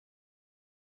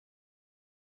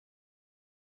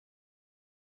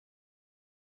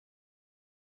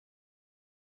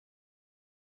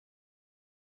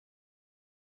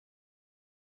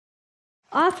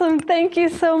Awesome. Thank you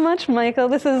so much, Michael.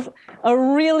 This is a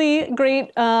really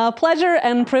great pleasure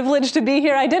and privilege to be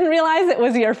here. I didn't realize it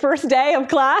was your first day of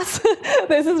class.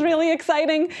 This is really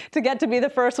exciting to get to be the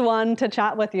first one to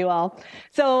chat with you all.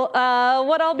 So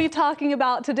what I'll be talking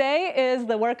about today is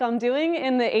the work I'm doing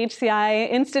in the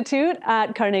HCI Institute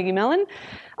at Carnegie Mellon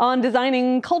on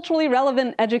designing culturally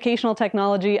relevant educational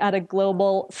technology at a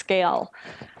global scale.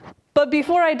 But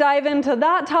before I dive into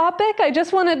that topic, I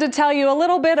just wanted to tell you a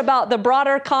little bit about the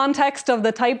broader context of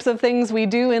the types of things we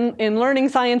do in learning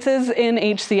sciences in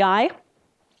HCI.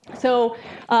 So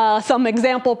some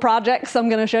example projects I'm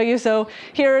going to show you. So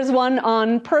here's one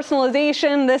on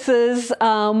personalization. This is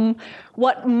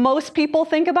what most people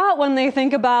think about when they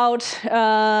think about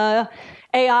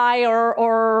AI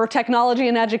or technology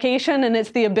in education, and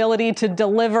it's the ability to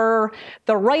deliver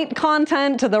the right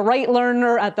content to the right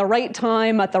learner at the right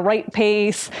time, at the right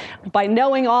pace, by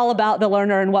knowing all about the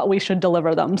learner and what we should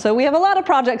deliver them. So we have a lot of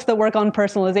projects that work on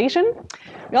personalization.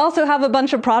 We also have a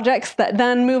bunch of projects that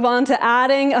then move on to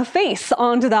adding a face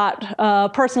onto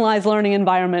that personalized learning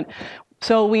environment.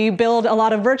 So we build a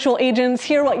lot of virtual agents.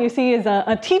 Here what you see is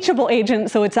a teachable agent,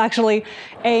 so it's actually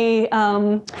a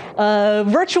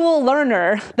virtual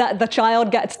learner that the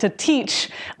child gets to teach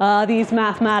these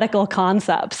mathematical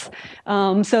concepts.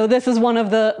 So this is one of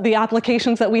the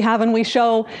applications that we have, and we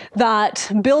show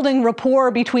that building rapport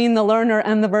between the learner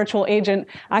and the virtual agent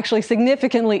actually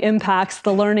significantly impacts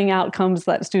the learning outcomes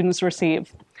that students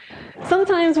receive.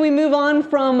 Sometimes we move on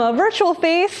from a virtual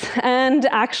face and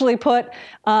actually put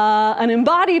an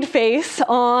embodied face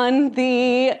on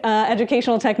the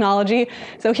educational technology.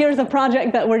 So here's a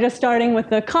project that we're just starting with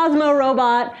the Cosmo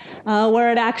robot,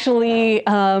 where it actually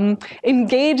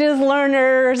engages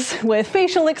learners with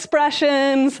facial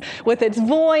expressions, with its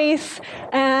voice,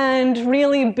 and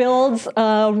really builds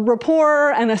a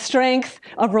rapport and a strength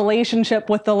of relationship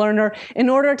with the learner in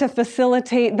order to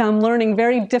facilitate them learning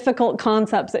very difficult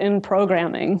concepts in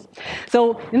programming.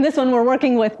 So in this one, we're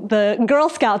working with the Girl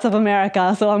Scouts of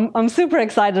America, so I'm super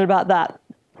excited about that.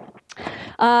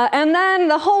 And then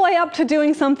the whole way up to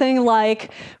doing something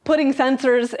like putting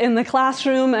sensors in the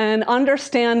classroom and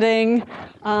understanding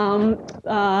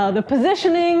the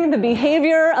positioning, the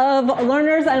behavior of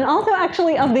learners, and also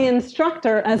actually of the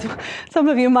instructor, as some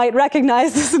of you might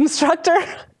recognize this instructor.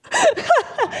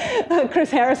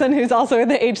 Chris Harrison, who's also at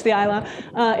the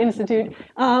HCI Institute.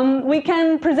 We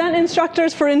can present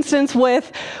instructors, for instance,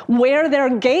 with where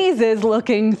their gaze is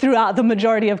looking throughout the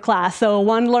majority of class. So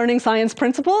one learning science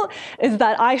principle is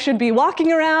that I should be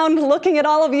walking around, looking at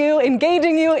all of you,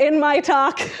 engaging you in my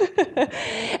talk.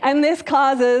 And this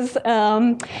causes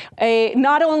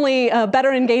not only a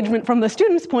better engagement from the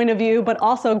student's point of view, but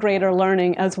also greater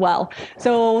learning as well.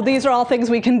 So these are all things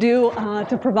we can do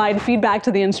to provide feedback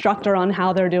to the instructor on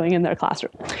how they're doing in their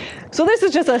classroom. So this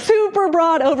is just a super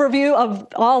broad overview of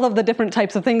all of the different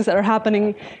types of things that are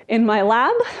happening in my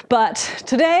lab. But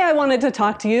today I wanted to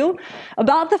talk to you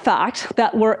about the fact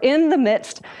that we're in the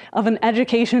midst of an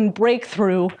education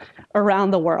breakthrough around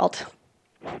the world.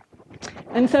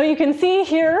 And so you can see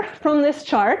here from this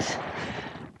chart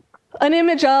an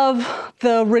image of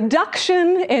the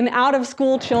reduction in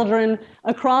out-of-school children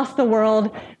across the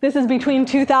world. This is between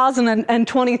 2000 and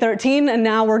 2013, and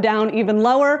now we're down even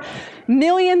lower.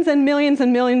 Millions and millions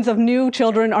and millions of new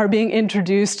children are being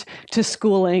introduced to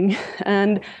schooling,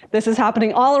 and this is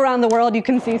happening all around the world. You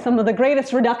can see some of the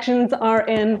greatest reductions are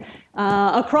in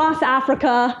across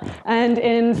Africa and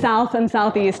in South and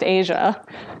Southeast Asia.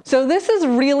 So this is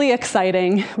really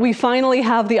exciting. We finally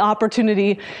have the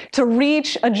opportunity to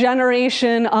reach a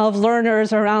generation of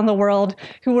learners around the world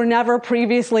who were never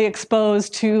previously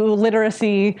exposed to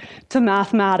literacy, to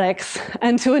mathematics,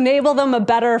 and to enable them a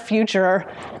better future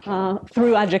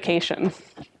through education.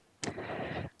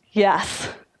 Yes?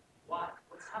 What?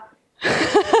 What's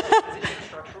happening? Is it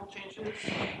structural changes?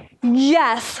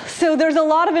 Yes, so there's a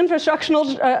lot of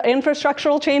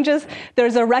infrastructural changes.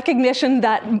 There's a recognition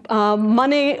that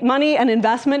money and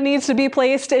investment needs to be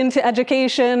placed into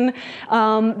education.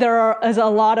 There is a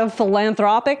lot of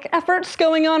philanthropic efforts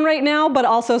going on right now, but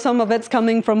also some of it's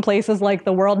coming from places like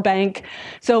the World Bank.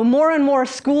 So more and more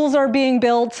schools are being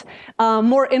built.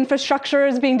 More infrastructure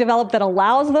is being developed that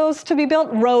allows those to be built.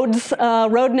 Roads,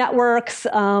 road networks,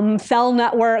 cell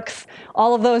networks,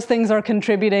 all of those things are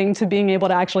contributing to being able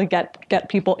to actually get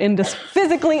people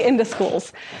physically into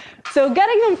schools. So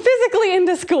getting them physically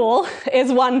into school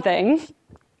is one thing,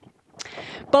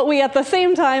 but we at the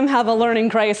same time have a learning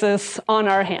crisis on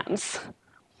our hands.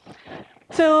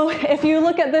 So if you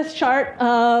look at this chart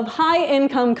of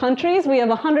high-income countries, we have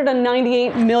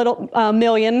 198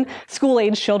 million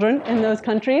school-age children in those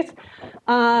countries.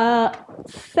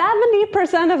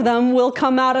 70% of them will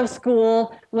come out of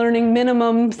school learning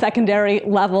minimum secondary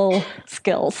level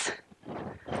skills.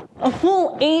 A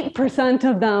full 8%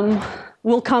 of them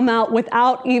will come out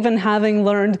without even having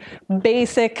learned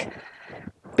basic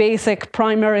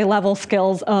primary level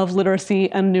skills of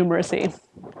literacy and numeracy.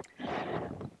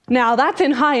 Now, that's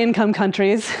in high-income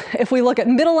countries. If we look at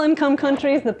middle-income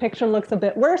countries, the picture looks a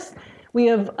bit worse. We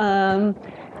have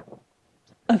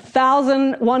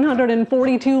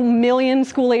 1,142 million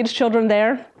school-age children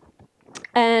there,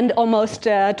 and almost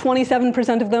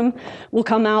 27% of them will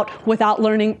come out without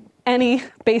learning any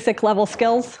basic level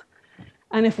skills.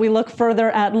 And if we look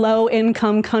further at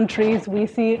low-income countries, we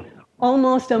see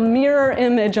almost a mirror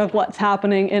image of what's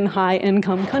happening in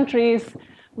high-income countries,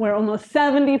 where almost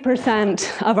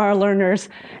 70% of our learners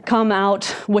come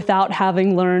out without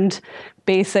having learned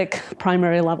basic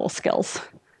primary level skills.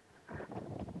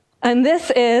 And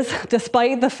this is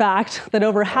despite the fact that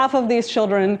over half of these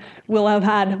children will have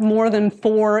had more than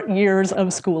 4 years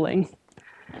of schooling.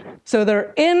 So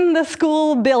they're in the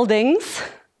school buildings,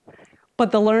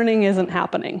 but the learning isn't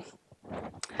happening.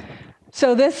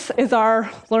 So this is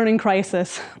our learning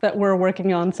crisis that we're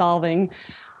working on solving,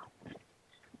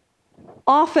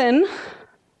 often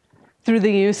through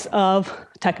the use of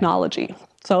technology.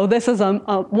 So this is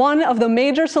one of the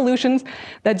major solutions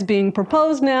that's being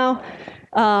proposed now,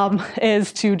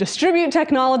 is to distribute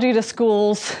technology to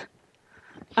schools,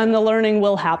 and the learning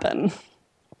will happen.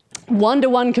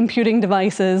 One-to-one computing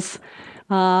devices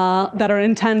that are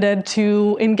intended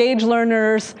to engage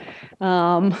learners,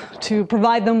 to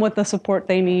provide them with the support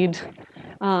they need,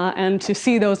 and to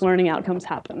see those learning outcomes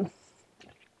happen.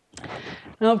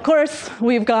 Now, of course,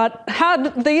 we've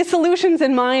had these solutions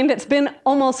in mind. It's been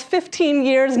almost 15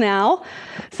 years now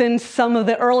since some of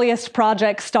the earliest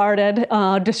projects started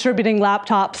distributing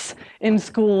laptops in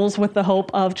schools with the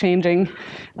hope of changing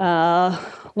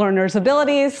learners'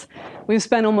 abilities. We've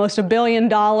spent almost $1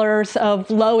 billion of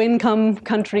low-income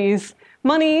countries'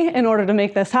 money in order to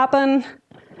make this happen.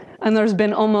 And there's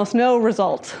been almost no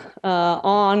result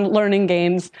on learning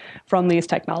gains from these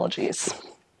technologies.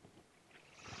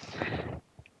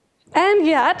 And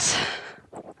yet,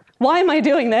 why am I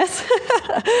doing this?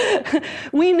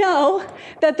 We know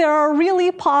that there are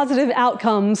really positive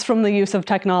outcomes from the use of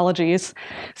technologies.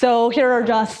 So here are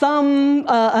just some,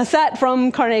 a set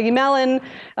from Carnegie Mellon.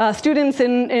 Students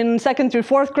in 2nd through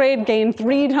 4th grade gain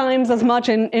 3 times as much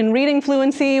in reading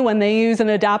fluency when they use an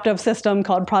adaptive system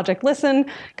called Project Listen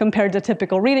compared to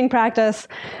typical reading practice.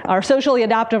 Our socially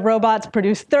adaptive robots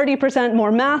produce 30%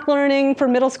 more math learning for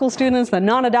middle school students than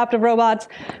non-adaptive robots.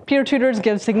 Peer tutors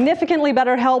give significantly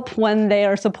better help when they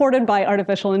are supported by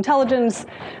artificial intelligence,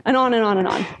 and on and on and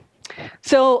on.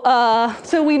 So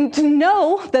we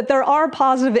know that there are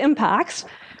positive impacts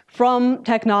from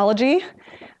technology,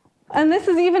 and this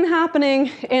is even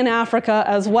happening in Africa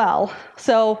as well.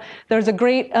 So there's a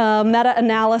great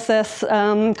meta-analysis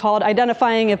called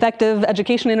Identifying Effective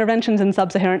Education Interventions in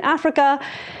Sub-Saharan Africa,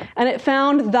 and it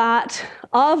found that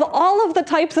of all of the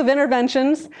types of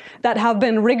interventions that have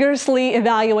been rigorously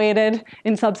evaluated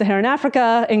in Sub-Saharan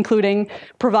Africa, including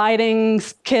providing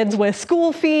kids with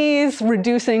school fees,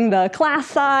 reducing the class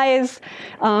size,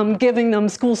 giving them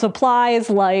school supplies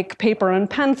like paper and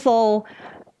pencil,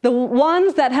 the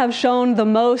ones that have shown the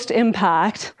most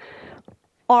impact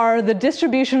are the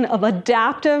distribution of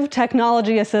adaptive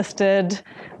technology-assisted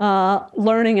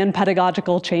learning and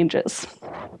pedagogical changes.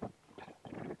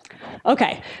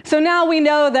 Okay, so now we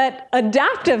know that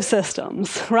adaptive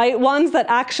systems, right, ones that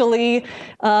actually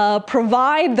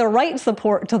provide the right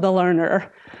support to the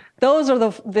learner, those are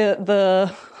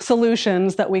the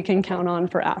solutions that we can count on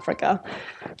for Africa.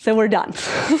 So we're done.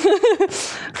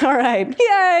 All right,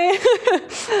 yay!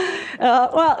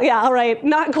 Well, yeah, all right,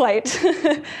 not quite.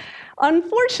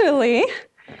 Unfortunately,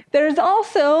 there's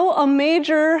also a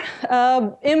major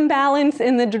imbalance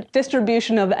in the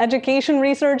distribution of education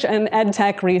research and ed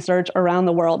tech research around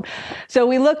the world. So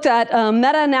we looked at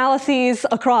meta-analyses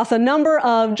across a number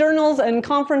of journals and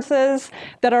conferences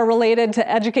that are related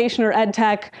to education or ed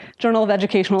tech: Journal of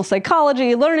Educational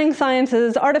Psychology, Learning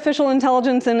Sciences, Artificial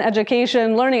Intelligence in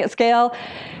Education, Learning at Scale.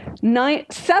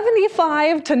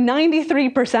 75 to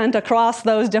 93% across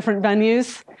those different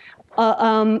venues.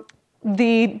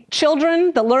 The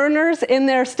children, the learners in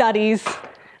their studies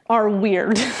are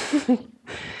weird.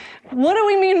 What do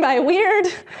we mean by weird?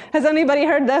 Has anybody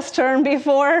heard this term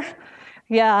before?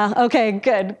 Yeah, okay,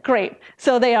 good, great.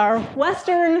 So they are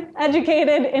Western,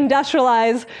 educated,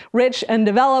 industrialized, rich, and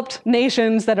developed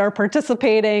nations that are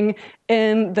participating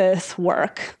in this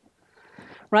work.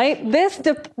 right? This,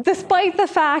 despite the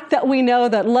fact that we know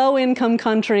that low-income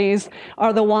countries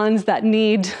are the ones that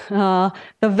need the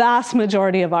vast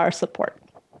majority of our support.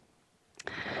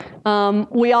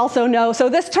 We also know, so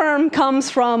this term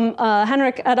comes from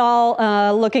Henrik et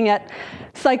al. Looking at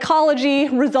psychology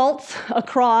results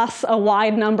across a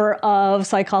wide number of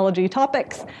psychology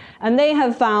topics. And they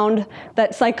have found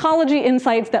that psychology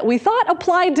insights that we thought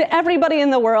applied to everybody in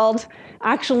the world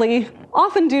actually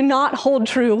often do not hold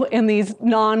true in these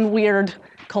non-weird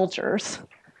cultures.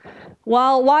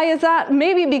 Well, why is that?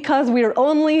 Maybe because we're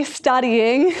only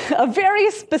studying a very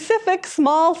specific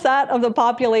small set of the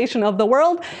population of the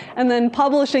world and then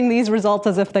publishing these results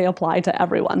as if they apply to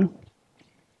everyone.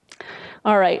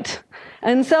 All right,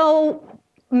 and so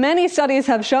many studies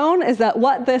have shown is that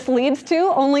what this leads to,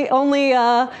 only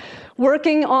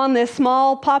working on this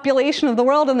small population of the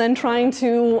world and then trying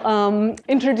to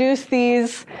introduce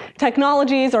these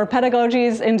technologies or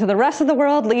pedagogies into the rest of the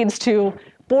world leads to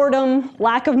boredom,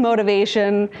 lack of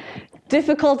motivation,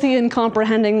 difficulty in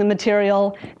comprehending the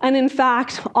material, and in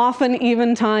fact, often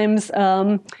even times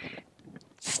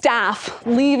staff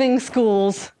leaving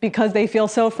schools because they feel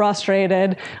so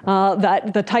frustrated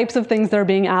that the types of things they're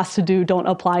being asked to do don't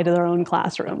apply to their own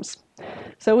classrooms.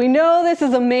 So we know this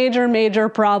is a major, major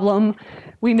problem.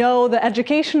 We know that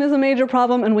education is a major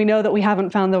problem, and we know that we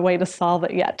haven't found the way to solve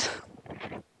it yet.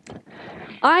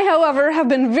 I, however, have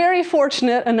been very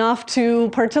fortunate enough to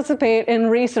participate in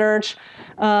research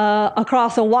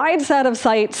across a wide set of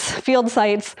sites, field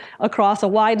sites, across a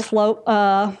wide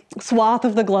swath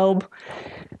of the globe.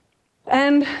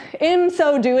 And in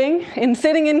so doing, in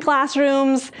sitting in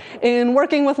classrooms, in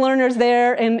working with learners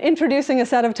there, in introducing a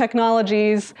set of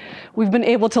technologies, we've been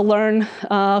able to learn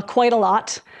quite a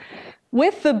lot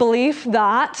with the belief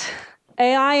that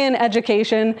AI in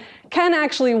education can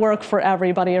actually work for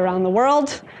everybody around the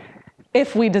world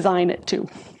if we design it to.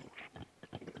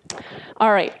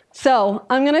 All right, so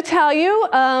I'm going to tell you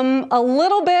a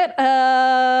little bit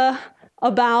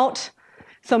about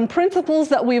some principles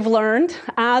that we've learned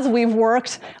as we've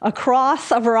worked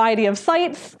across a variety of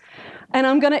sites. And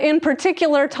I'm going to, in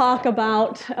particular, talk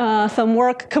about some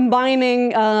work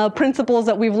combining principles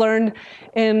that we've learned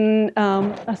in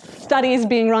studies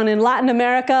being run in Latin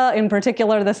America. In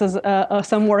particular, this is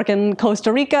some work in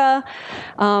Costa Rica.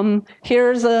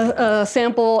 Here's a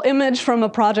sample image from a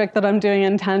project that I'm doing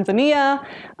in Tanzania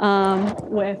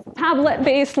with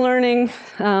tablet-based learning.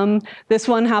 This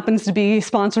one happens to be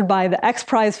sponsored by the X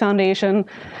Prize Foundation.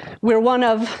 We're one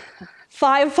of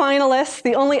 5 finalists,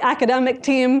 the only academic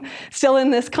team still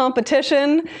in this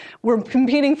competition. We're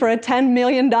competing for a $10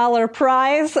 million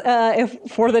prize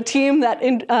for the team that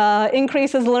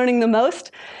increases learning the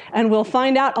most. And we'll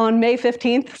find out on May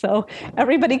 15th. So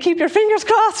everybody keep your fingers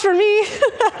crossed for me.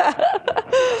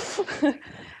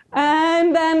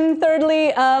 And then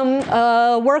thirdly,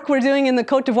 work we're doing in the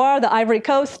Côte d'Ivoire, the Ivory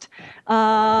Coast,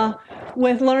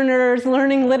 with learners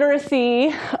learning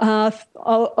literacy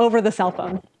over the cell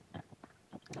phone.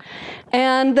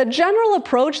 And the general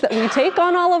approach that we take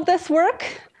on all of this work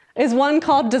is one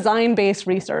called design-based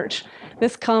research.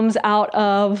 This comes out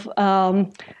of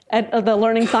the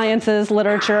learning sciences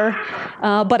literature,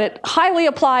 but it highly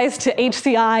applies to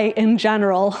HCI in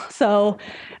general. So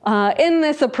in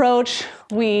this approach,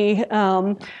 we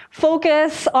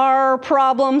focus our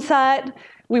problem set.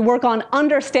 We work on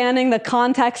understanding the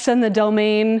context and the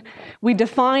domain. We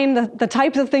define the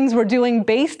types of things we're doing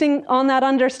based on that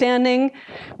understanding.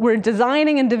 We're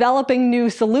designing and developing new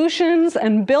solutions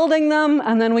and building them,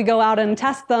 and then we go out and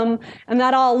test them. And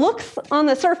that all looks on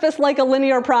the surface like a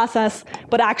linear process,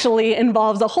 but actually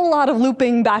involves a whole lot of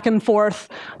looping back and forth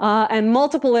and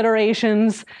multiple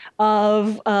iterations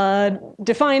of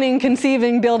defining,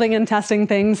 conceiving, building, and testing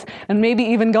things, and maybe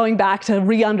even going back to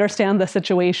re-understand the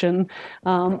situation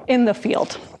in the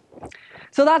field.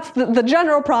 So that's the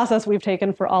general process we've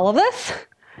taken for all of this.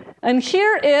 And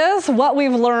here is what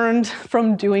we've learned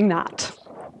from doing that.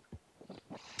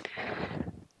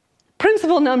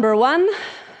 Principle number 1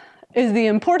 is the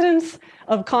importance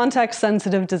of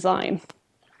context-sensitive design.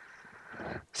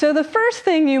 So the first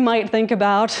thing you might think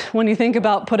about when you think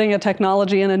about putting a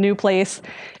technology in a new place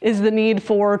is the need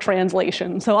for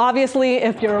translation. So obviously,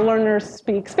 if your learners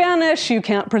speak Spanish, you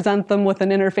can't present them with an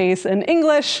interface in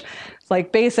English. It's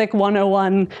like basic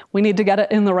 101. We need to get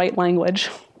it in the right language.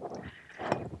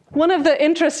 One of the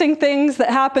interesting things that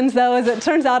happens, though, is it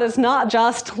turns out it's not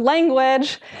just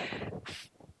language.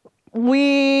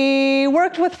 We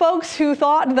worked with folks who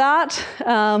thought that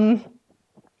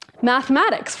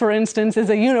mathematics, for instance,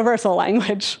 is a universal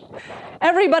language.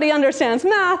 Everybody understands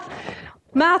math.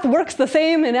 Math works the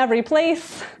same in every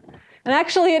place. And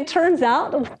actually, it turns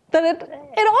out that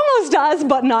it almost does,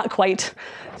 but not quite.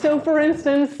 So for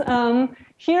instance,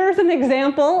 here's an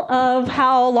example of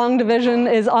how long division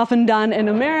is often done in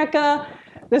America.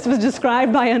 This was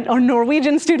described by a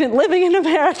Norwegian student living in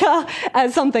America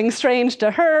as something strange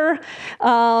to her.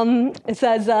 It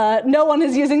says, no one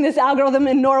is using this algorithm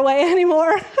in Norway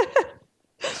anymore.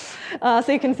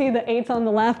 So you can see the 8's on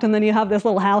the left, and then you have this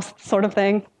little house sort of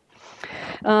thing.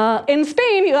 In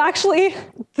Spain,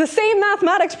 the same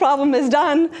mathematics problem is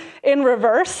done in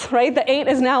reverse, right? The 8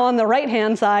 is now on the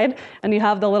right-hand side, and you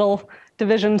have the little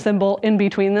division symbol in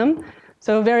between them.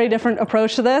 So a very different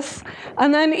approach to this.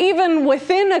 And then even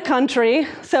within a country,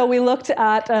 so we looked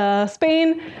at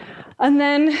Spain, and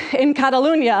then in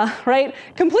Catalonia, right?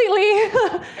 Completely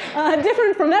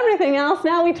different from everything else.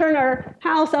 Now we turn our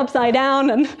house upside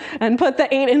down and put the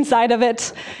 8 inside of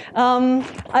it.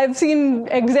 I've seen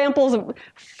examples of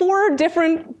 4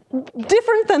 different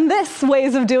than this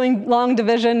ways of doing long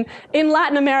division in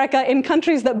Latin America, in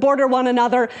countries that border one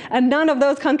another, and none of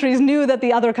those countries knew that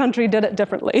the other country did it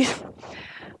differently.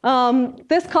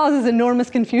 This causes enormous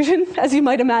confusion, as you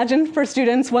might imagine, for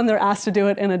students when they're asked to do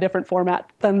it in a different format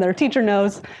than their teacher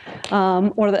knows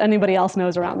or that anybody else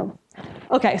knows around them.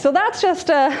 Okay, so that's just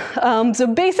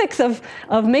the basics of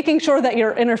making sure that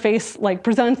your interface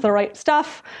presents the right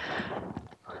stuff.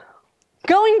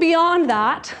 Going beyond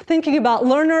that, thinking about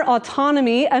learner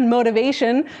autonomy and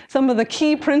motivation, some of the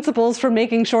key principles for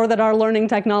making sure that our learning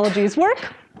technologies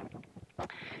work.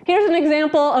 Here's an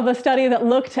example of a study that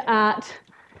looked at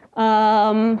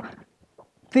the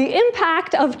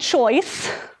impact of choice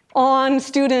on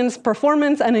students'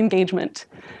 performance and engagement.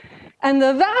 And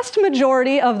the vast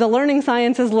majority of the learning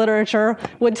sciences literature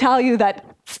would tell you that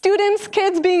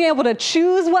kids being able to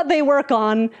choose what they work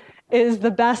on is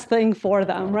the best thing for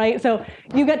them, right? So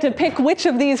you get to pick which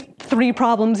of these 3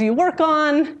 problems you work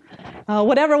on,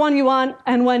 whatever one you want,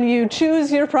 and when you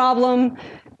choose your problem,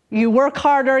 you work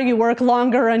harder, you work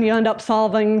longer, and you end up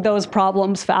solving those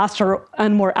problems faster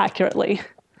and more accurately.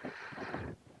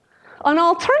 An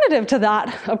alternative to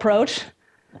that approach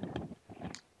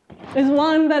is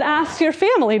one that asks your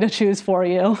family to choose for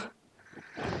you.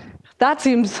 That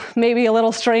seems maybe a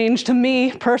little strange to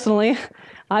me personally.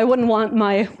 I wouldn't want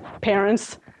my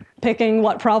parents picking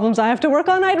what problems I have to work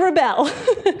on. I'd rebel.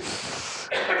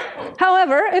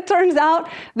 However, it turns out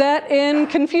that in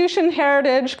Confucian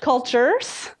heritage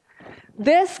cultures,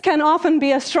 this can often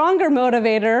be a stronger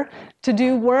motivator to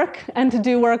do work, and to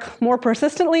do work more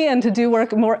persistently, and to do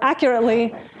work more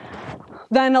accurately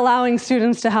than allowing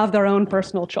students to have their own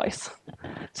personal choice.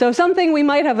 So something we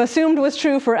might have assumed was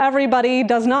true for everybody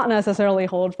does not necessarily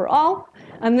hold for all.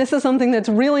 And this is something that's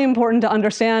really important to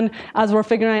understand as we're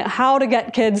figuring out how to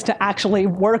get kids to actually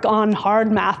work on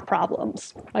hard math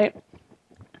problems, right?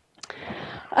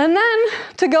 And then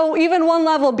to go even one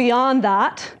level beyond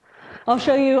that, I'll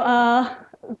show you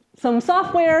some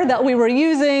software that we were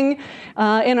using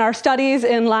in our studies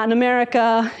in Latin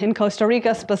America, in Costa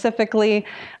Rica specifically,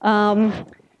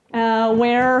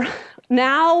 where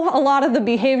now a lot of the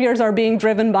behaviors are being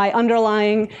driven by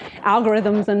underlying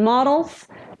algorithms and models.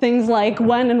 Things like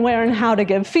when and where and how to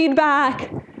give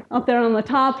feedback. Up there on the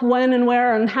top, when and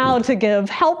where and how to give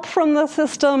help from the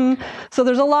system. So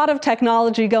there's a lot of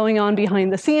technology going on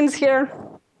behind the scenes here.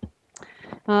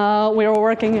 We were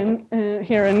working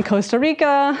here in Costa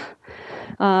Rica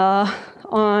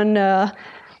on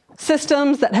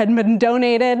systems that had been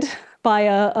donated by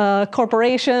a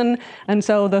corporation, and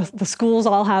so the schools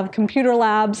all have computer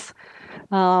labs.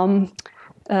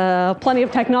 Plenty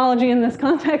of technology in this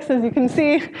context, as you can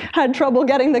see. Had trouble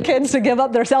getting the kids to give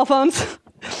up their cell phones.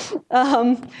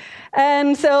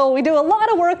 And so we do a lot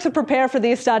of work to prepare for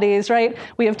these studies, right?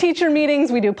 We have teacher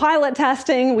meetings, we do pilot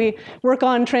testing, we work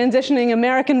on transitioning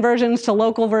American versions to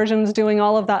local versions, doing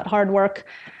all of that hard work.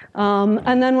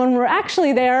 And then when we're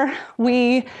actually there,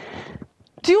 we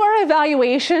do our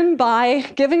evaluation by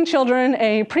giving children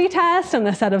a pretest and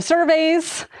a set of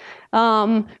surveys.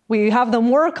 We have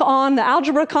them work on the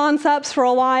algebra concepts for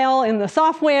a while in the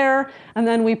software, and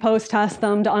then we post-test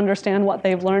them to understand what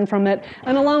they've learned from it.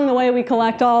 And along the way, we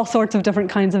collect all sorts of different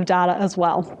kinds of data as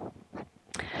well.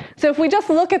 So if we just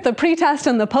look at the pretest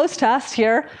and the post-test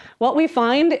here, what we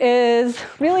find is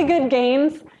really good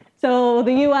gains. So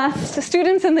the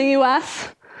students in the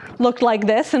US looked like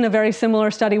this in a very similar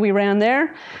study we ran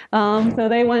there. So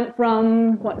they went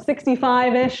from,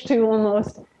 65-ish to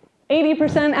almost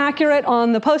 80% accurate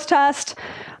on the post-test,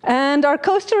 and our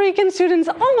Costa Rican students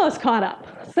almost caught up.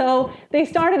 So they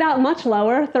started out much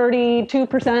lower,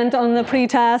 32% on the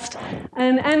pretest,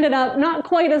 and ended up not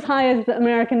quite as high as the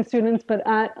American students, but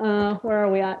at, where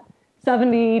are we at?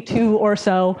 72 or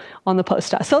so on the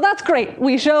post-test. So that's great.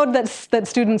 We showed that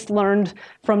students learned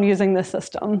from using this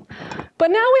system. But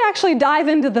now we actually dive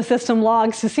into the system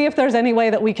logs to see if there's any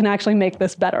way that we can actually make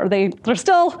this better. They're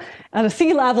still at a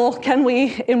C level. Can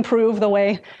we improve the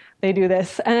way they do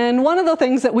this? And one of the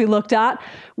things that we looked at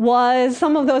was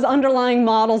some of those underlying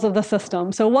models of the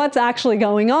system. So what's actually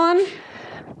going on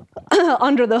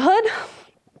under the hood?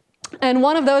 And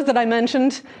one of those that I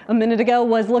mentioned a minute ago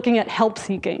was looking at help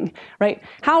seeking, right?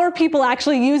 How are people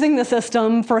actually using the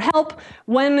system for help?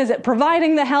 When is it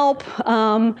providing the help?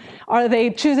 Are they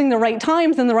choosing the right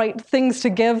times and the right things to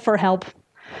give for help?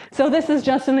 So this is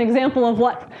just an example of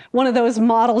what one of those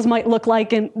models might look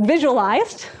like in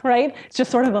visualized, right? It's just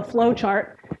sort of a flow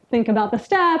chart. Think about the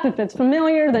step. If it's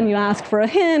familiar, then you ask for a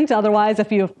hint. Otherwise,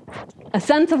 if you have a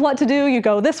sense of what to do, you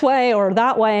go this way or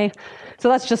that way. So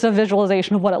that's just a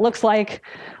visualization of what it looks like.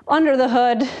 Under the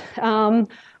hood,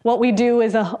 what we do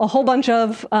is a whole bunch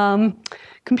of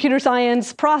computer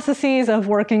science processes of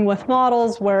working with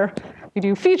models where we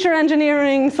do feature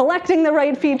engineering, selecting the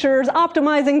right features,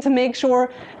 optimizing to make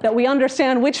sure that we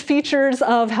understand which features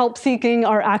of help seeking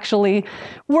are actually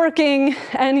working.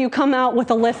 And you come out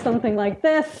with a list something like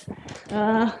this.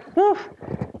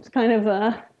 It's kind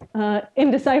of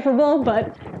indecipherable,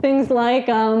 but things like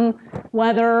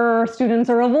whether students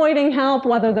are avoiding help,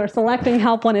 whether they're selecting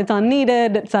help when it's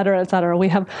unneeded, et cetera, et cetera. We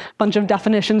have a bunch of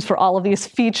definitions for all of these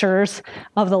features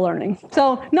of the learning.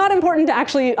 So not important to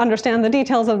actually understand the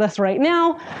details of this right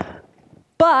now,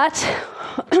 but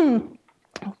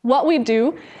what we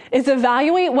do is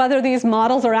evaluate whether these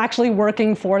models are actually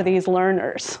working for these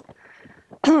learners.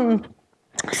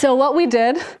 So what we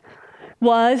did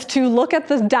was to look at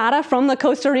the data from the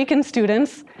Costa Rican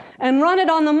students and run it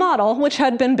on the model, which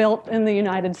had been built in the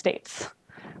United States.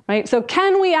 Right? So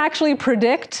can we actually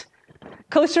predict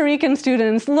Costa Rican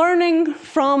students learning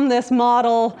from this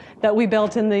model that we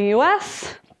built in the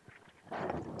US?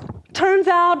 Turns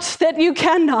out that you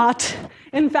cannot.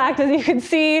 In fact, as you can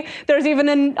see, there's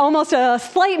even almost a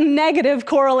slight negative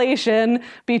correlation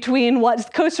between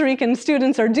what Costa Rican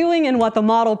students are doing and what the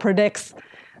model predicts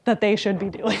that they should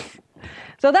be doing.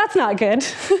 So that's not good.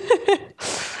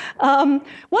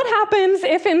 What happens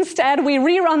if instead we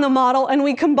rerun the model and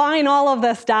we combine all of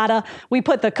this data? We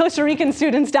put the Costa Rican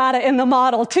students' data in the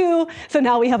model too, so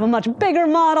now we have a much bigger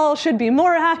model, should be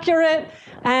more accurate,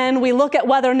 and we look at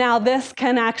whether now this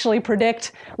can actually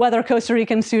predict whether Costa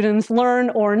Rican students learn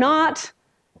or not.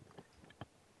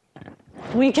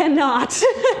 We cannot.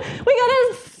 We got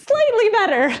it slightly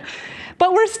better,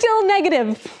 but we're still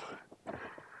negative.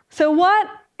 So what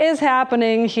is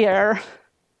happening here?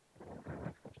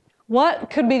 What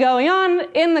could be going on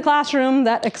in the classroom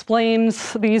that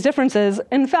explains these differences?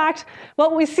 In fact,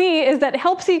 what we see is that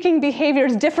help-seeking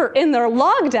behaviors differ in their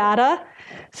log data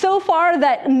so far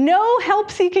that no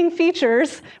help-seeking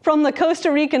features from the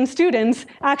Costa Rican students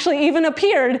actually even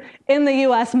appeared in the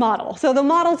US model. So the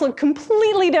models look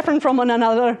completely different from one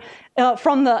another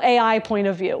from the AI point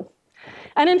of view.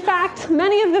 And in fact,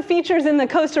 many of the features in the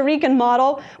Costa Rican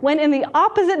model went in the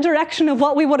opposite direction of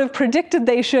what we would have predicted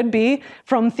they should be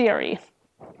from theory.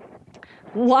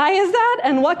 Why is that?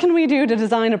 And what can we do to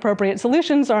design appropriate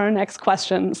solutions are our next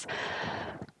questions.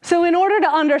 So in order to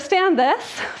understand this,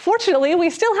 fortunately, we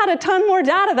still had a ton more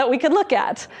data that we could look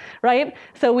at, right?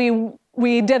 So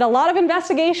we did a lot of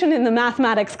investigation in the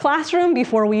mathematics classroom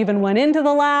before we even went into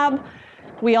the lab.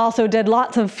 We also did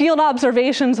lots of field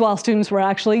observations while students were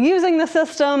actually using the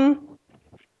system.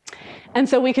 And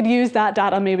so we could use that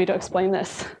data maybe to explain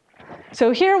this. So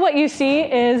here what you see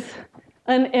is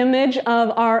an image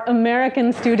of our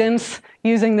American students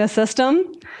using this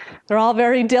system. They're all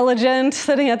very diligent,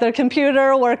 sitting at their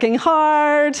computer, working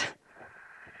hard.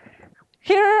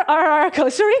 Here are our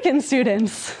Costa Rican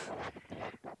students.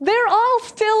 They're all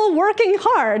still working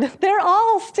hard. They're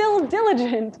all still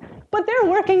diligent. But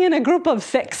they're working in a group of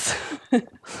 6,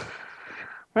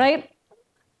 right?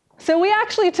 So we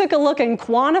actually took a look and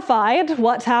quantified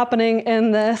what's happening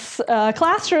in this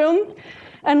classroom.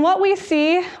 And what we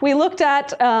see, we looked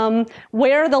at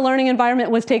where the learning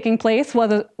environment was taking place.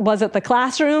 Was it the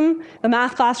classroom, the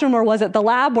math classroom, or was it the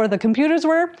lab where the computers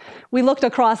were? We looked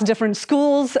across different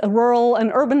schools, rural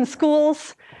and urban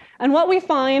schools. And what we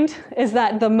find is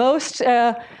that the most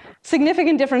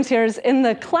significant difference here is in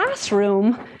the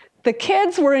classroom, the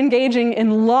kids were engaging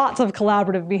in lots of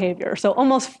collaborative behavior. So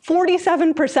almost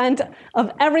 47%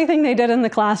 of everything they did in the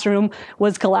classroom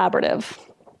was collaborative.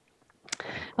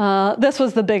 This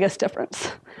was the biggest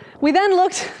difference. we then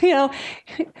looked,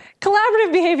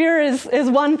 collaborative behavior is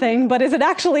one thing, but is it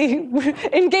actually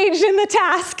engaged in the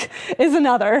task is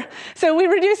another. So we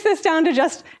reduced this down to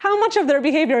just how much of their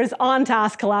behavior is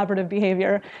on-task collaborative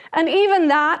behavior. And even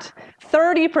that,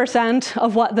 30%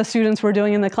 of what the students were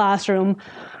doing in the classroom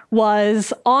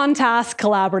was on-task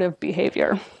collaborative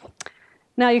behavior.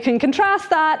 Now you can contrast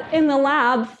that in the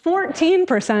lab,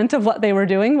 14% of what they were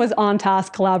doing was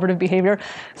on-task collaborative behavior.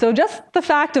 So just the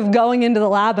fact of going into the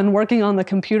lab and working on the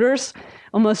computers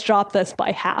almost dropped this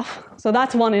by half. So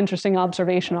that's one interesting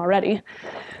observation already.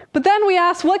 But then we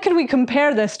asked, what could we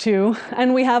compare this to?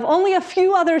 And we have only a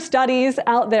few other studies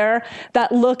out there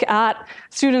that look at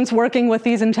students working with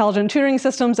these intelligent tutoring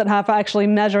systems that have actually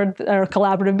measured their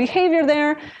collaborative behavior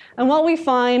there. And what we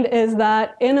find is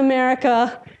that in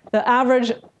America, the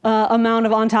average amount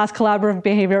of on-task collaborative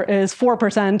behavior is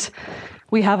 4%.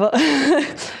 We have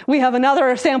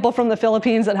another sample from the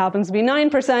Philippines that happens to be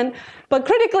 9%. But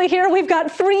critically here, we've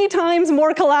got 3 times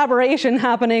more collaboration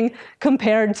happening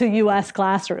compared to US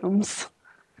classrooms.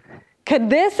 Could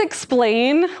this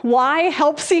explain why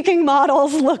help-seeking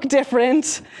models look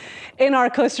different in our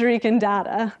Costa Rican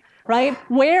data, right?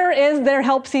 Where is their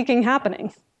help-seeking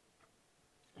happening?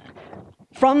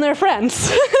 From their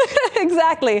friends.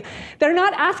 Exactly. They're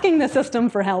not asking the system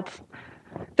for help.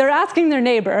 They're asking their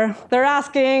neighbor. They're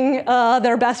asking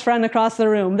their best friend across the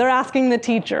room. They're asking the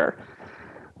teacher.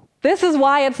 This is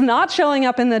why it's not showing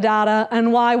up in the data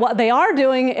and why what they are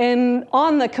doing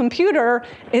on the computer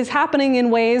is happening in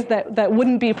ways that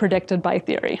wouldn't be predicted by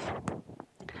theory.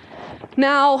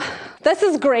 Now, this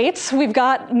is great. We've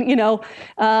got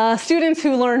students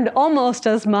who learned almost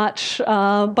as much,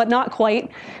 but not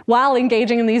quite, while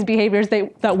engaging in these behaviors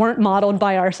that weren't modeled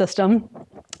by our system.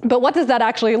 But what does that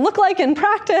actually look like in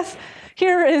practice?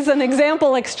 Here is an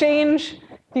example exchange.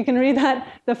 You can read that.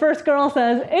 The first girl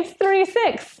says, it's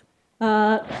 3/6.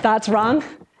 That's wrong.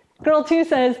 Girl 2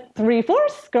 says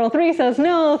 3/4. Girl 3 says,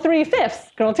 no,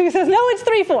 3/5. Girl 2 says, no, it's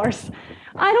 3/4.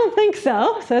 I don't think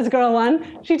so, says girl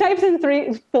 1. She types in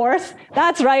 3/4.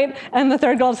 That's right. And the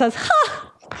third girl says, ha!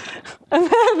 And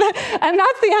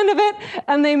that's the end of it,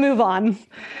 and they move on.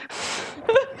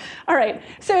 All right,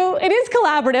 so it is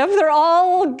collaborative. They're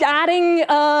all adding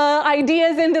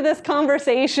ideas into this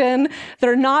conversation.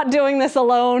 They're not doing this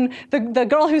alone. The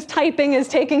girl who's typing is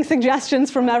taking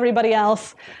suggestions from everybody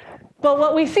else. But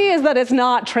what we see is that it's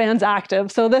not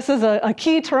transactive. So this is a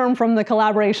key term from the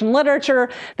collaboration literature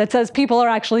that says people are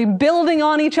actually building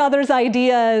on each other's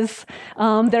ideas.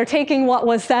 They're taking what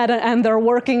was said and they're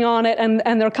working on it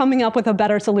and they're coming up with a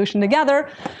better solution together,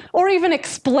 or even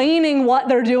explaining what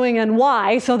they're doing and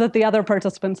why so that the other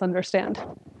participants understand.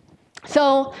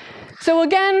 So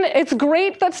again, it's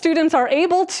great that students are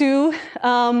able to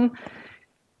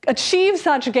achieve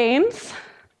such gains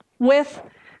with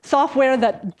software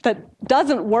that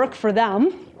doesn't work for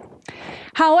them.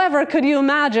 However, could you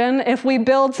imagine if we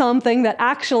build something that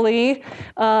actually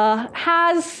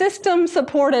has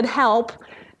system-supported help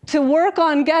to work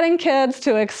on getting kids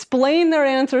to explain their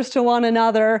answers to one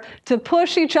another, to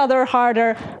push each other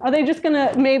harder? Are they just going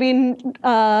to maybe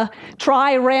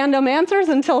try random answers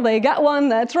until they get one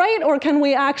that's right? Or can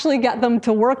we actually get them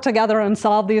to work together and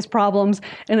solve these problems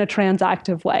in a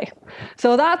transactive way?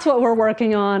 So that's what we're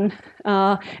working on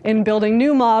in building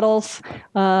new models,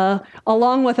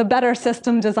 along with a better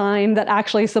system design that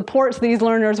actually supports these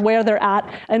learners where they're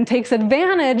at and takes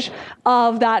advantage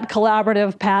of that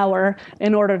collaborative power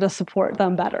in order to support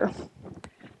them better.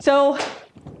 So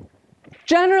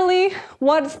generally,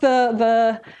 what's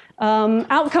the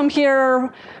outcome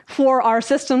here for our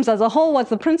systems as a whole? What's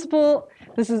the principle?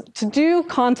 This is to do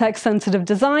context-sensitive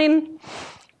design,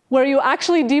 where you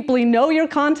actually deeply know your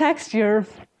context. You're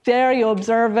there, you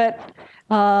observe it,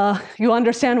 you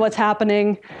understand what's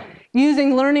happening,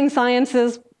 using learning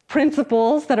sciences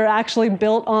principles that are actually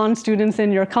built on students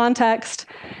in your context,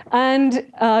 and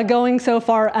going so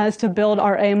far as to build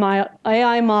our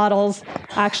AI models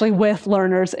actually with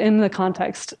learners in the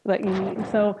context that you need.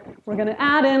 So we're going to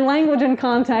add in language and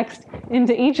context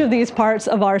into each of these parts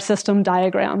of our system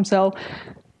diagram. So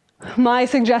my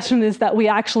suggestion is that we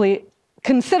actually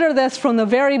consider this from the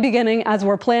very beginning as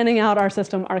we're planning out our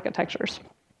system architectures.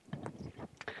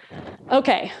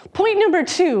 Okay, point number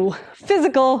 2,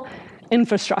 physical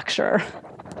infrastructure.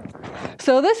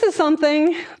 So this is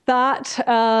something that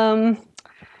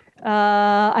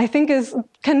I think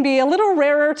can be a little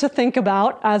rarer to think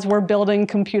about as we're building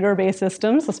computer-based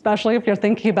systems, especially if you're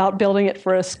thinking about building it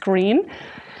for a screen.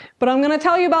 But I'm going to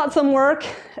tell you about some work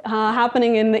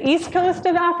happening in the east coast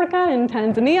of Africa, in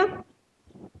Tanzania.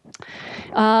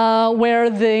 where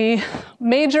the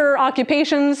major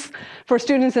occupations for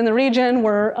students in the region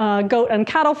were goat and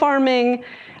cattle farming,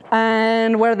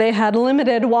 and where they had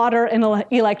limited water and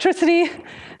electricity.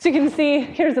 So you can see,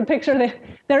 here's a picture.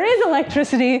 There is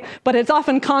electricity, but it's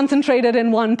often concentrated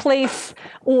in one place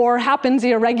or happens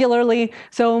irregularly.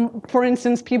 So for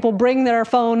instance, people bring their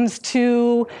phones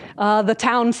to the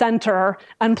town center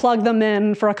and plug them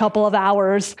in for a couple of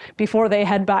hours before they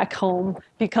head back home,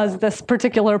 because this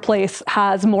particular place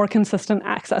has more consistent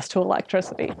access to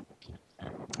electricity.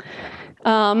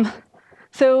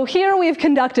 So here we've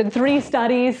conducted 3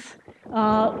 studies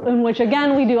in which,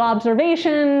 again, we do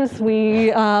observations,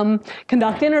 we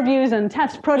conduct interviews and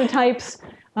test prototypes,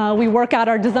 we work out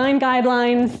our design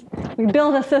guidelines, we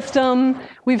build a system,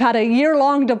 we've had a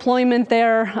year-long deployment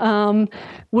there,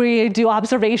 we do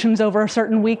observations over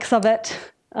certain weeks of it,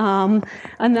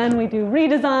 and then we do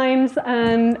redesigns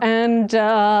and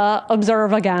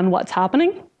observe again what's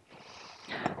happening.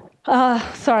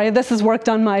 Sorry, this is work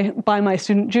done by my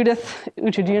student Judith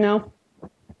Uchiduno.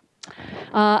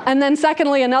 And then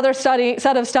secondly, another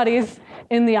set of studies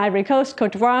in the Ivory Coast,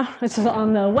 Côte d'Ivoire. This is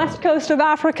on the west coast of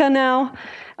Africa now,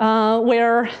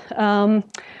 where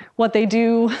what they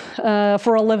do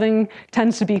for a living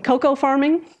tends to be cocoa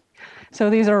farming.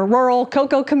 So these are rural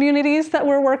cocoa communities that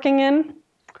we're working in.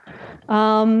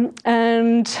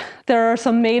 And there are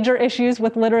some major issues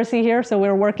with literacy here, so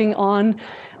we're working on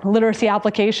literacy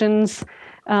applications.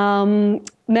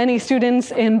 Many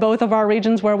students in both of our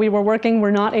regions where we were working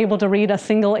were not able to read a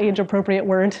single age-appropriate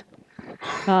word.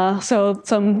 So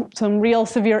some real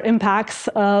severe impacts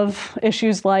of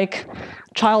issues like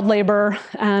child labor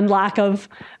and lack of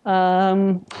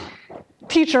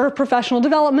teacher professional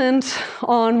development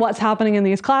on what's happening in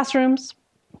these classrooms.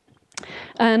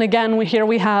 And again, here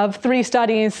we have 3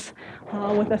 studies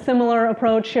with a similar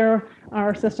approach here.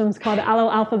 Our system's called Allo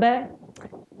Alphabet.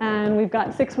 And we've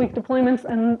got 6-week deployments,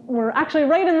 and we're actually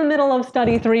right in the middle of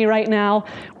study 3 right now,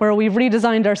 where we've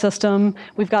redesigned our system.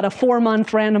 We've got a 4-month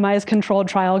randomized controlled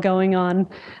trial going on,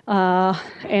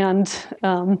 and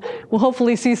we'll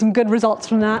hopefully see some good results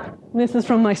from that. This is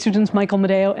from my students Michael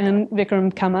Medeo and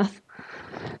Vikram Kamath.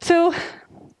 So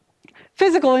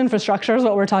physical infrastructure is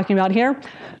what we're talking about here.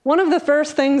 One of the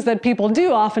first things that people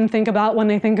do often think about when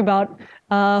they think about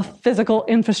physical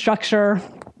infrastructure,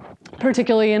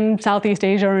 particularly in Southeast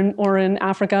Asia or in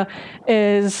Africa,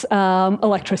 is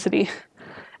electricity.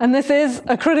 And this is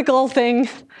a critical thing,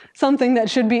 something that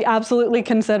should be absolutely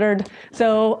considered.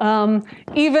 So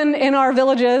even in our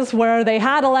villages where they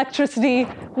had electricity,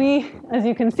 we, as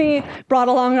you can see, brought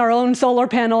along our own solar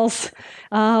panels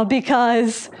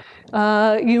because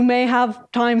you may have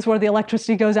times where the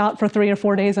electricity goes out for 3 or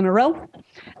 4 days in a row,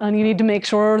 and you need to make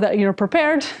sure that you're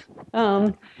prepared.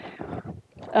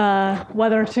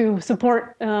 Whether to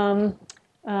support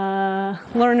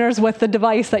learners with the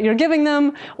device that you're giving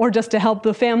them, or just to help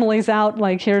the families out,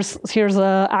 like here's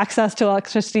access to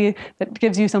electricity that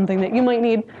gives you something that you might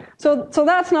need. So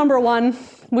that's number 1.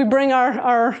 We bring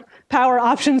our power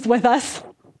options with us.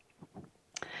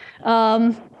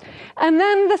 And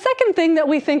then the second thing that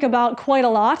we think about quite a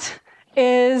lot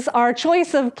is our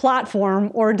choice of platform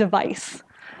or device.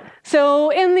 So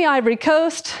in the Ivory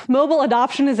Coast, mobile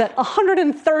adoption is at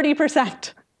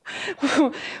 130%.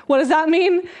 What does that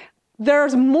mean?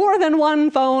 There's more than 1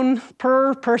 phone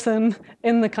per person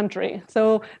in the country.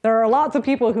 So there are lots of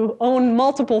people who own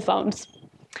multiple phones.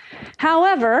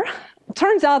 However, it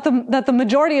turns out that the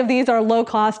majority of these are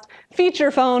low-cost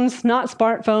feature phones, not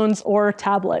smartphones or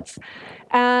tablets.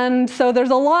 And so there's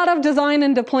a lot of design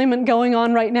and deployment going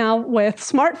on right now with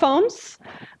smartphones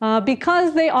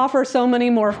because they offer so many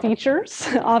more features,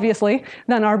 obviously,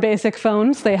 than our basic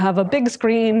phones. They have a big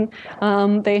screen.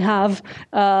 They have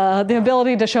the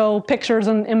ability to show pictures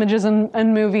and images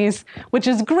and movies, which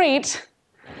is great,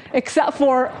 except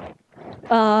for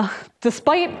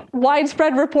despite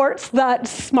widespread reports that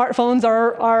smartphones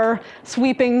are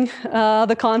sweeping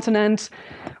the continent,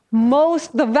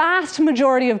 the vast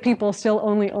majority of people still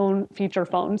only own feature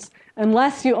phones,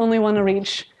 unless you only want to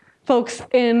reach folks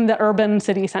in the urban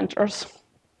city centers.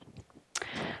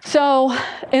 So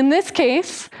in this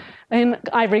case, in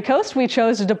Ivory Coast, we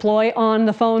chose to deploy on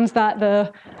the phones that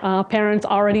the parents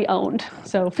already owned.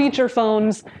 So feature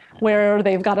phones where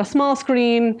they've got a small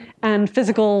screen and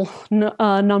physical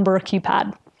number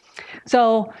keypad.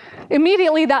 So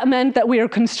immediately that meant that we are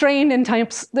constrained in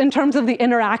terms of the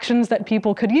interactions that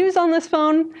people could use on this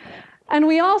phone. And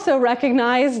we also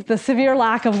recognized the severe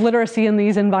lack of literacy in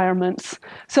these environments.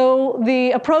 So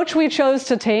the approach we chose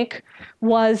to take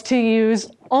was to use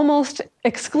almost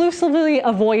exclusively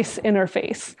a voice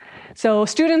interface. So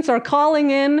students are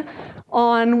calling in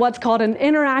on what's called an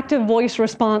interactive voice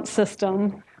response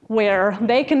system, where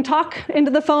they can talk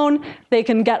into the phone, they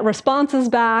can get responses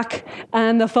back,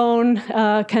 and the phone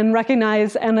can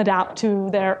recognize and adapt to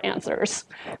their answers.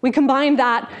 We combined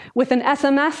that with an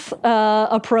SMS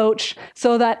approach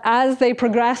so that as they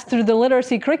progress through the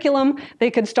literacy curriculum,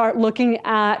 they could start looking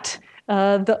at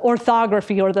the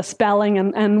orthography or the spelling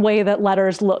and way that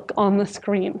letters look on the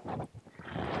screen.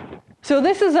 So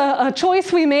this is a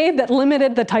choice we made that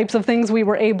limited the types of things we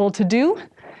were able to do.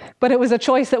 But it was a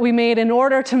choice that we made in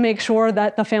order to make sure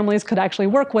that the families could actually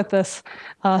work with this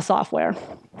software.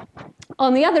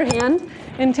 On the other hand,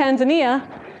 in Tanzania,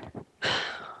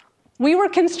 we were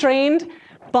constrained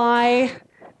by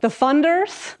the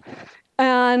funders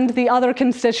and the other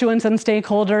constituents and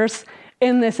stakeholders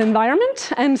in this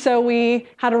environment. And so we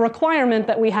had a requirement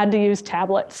that we had to use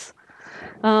tablets.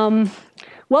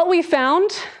 What we found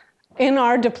in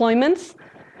our deployments,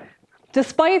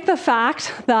 despite the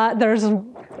fact that there's,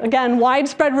 again,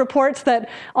 widespread reports that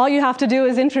all you have to do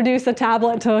is introduce a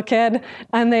tablet to a kid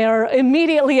and they are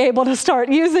immediately able to start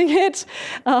using it.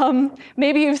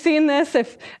 Maybe you've seen this with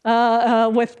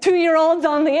 2-year-olds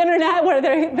on the internet where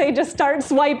they just start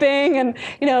swiping and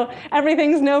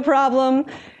everything's no problem.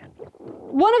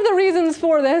 One of the reasons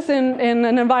for this in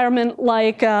an environment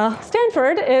like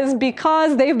Stanford is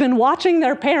because they've been watching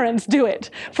their parents do it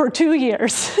for 2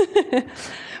 years.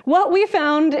 What we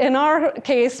found in our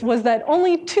case was that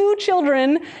only 2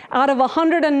 children out of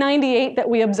 198 that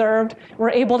we observed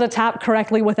were able to tap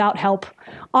correctly without help,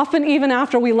 often even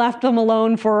after we left them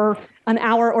alone for an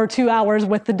hour or 2 hours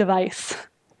with the device.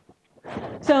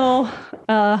 So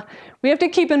we have to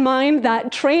keep in mind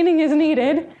that training is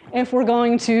needed if we're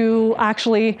going to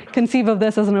actually conceive of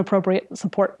this as an appropriate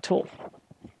support tool.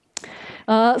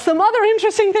 Some other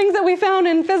interesting things that we found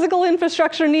in physical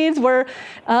infrastructure needs were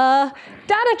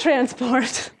data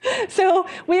transport. So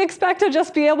we expect to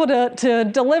just be able to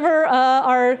deliver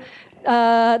our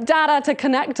data to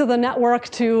connect to the network,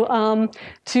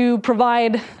 to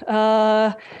provide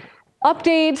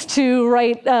updates, to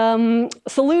write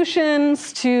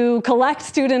solutions, to collect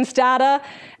students' data.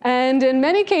 And in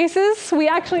many cases, we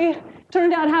actually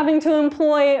turned out having to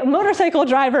employ motorcycle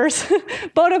drivers,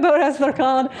 boda as they're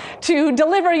called, to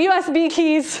deliver USB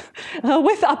keys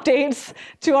with updates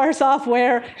to our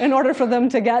software in order for them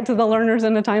to get to the learners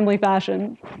in a timely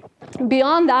fashion.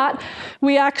 Beyond that,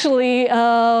 we actually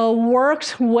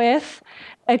worked with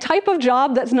a type of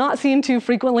job that's not seen too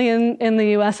frequently in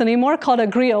the US anymore called a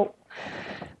griot.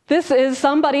 This is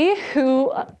somebody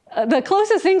who, the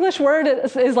closest English word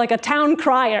is like a town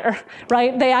crier,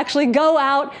 right? They actually go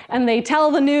out and they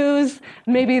tell the news,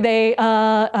 maybe they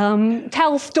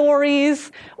tell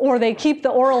stories, or they keep the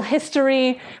oral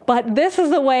history, but this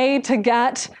is a way to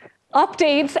get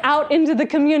updates out into the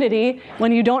community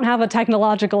when you don't have a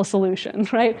technological solution,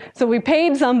 right? So we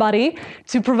paid somebody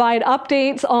to provide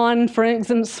updates on, for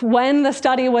instance, when the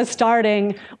study was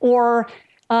starting, or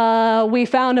we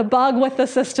found a bug with the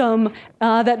system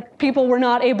that people were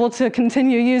not able to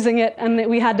continue using it, and that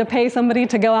we had to pay somebody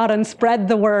to go out and spread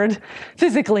the word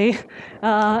physically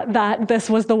that this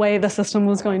was the way the system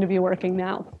was going to be working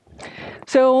now.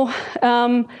 So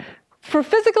for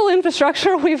physical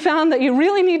infrastructure, we found that you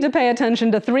really need to pay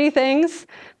attention to 3 things: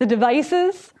 the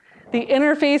devices, the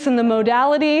interface and the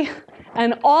modality,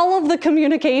 and all of the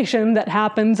communication that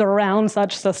happens around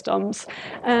such systems.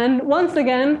 And once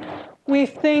again, we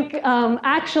think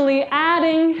actually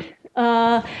adding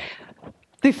the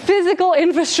physical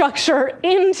infrastructure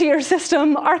into your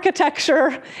system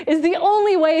architecture is the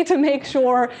only way to make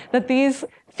sure that these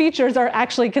features are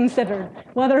actually considered,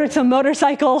 whether it's a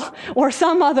motorcycle or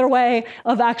some other way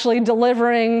of actually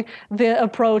delivering the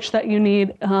approach that you need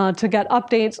to get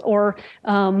updates or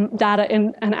data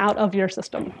in and out of your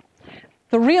system.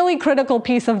 The really critical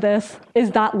piece of this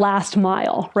is that last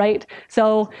mile, right?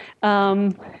 So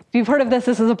if you've heard of this,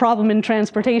 this is a problem in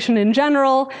transportation in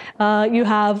general. You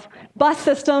have bus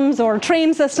systems or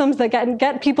train systems that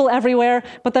get people everywhere,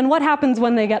 but then what happens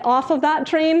when they get off of that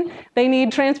train? They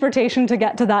need transportation to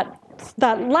get to that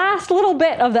last little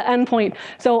bit of the endpoint.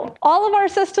 So all of our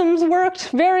systems worked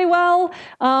very well.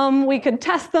 We could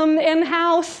test them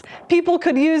in-house. People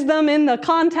could use them in the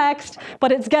context,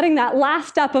 but it's getting that last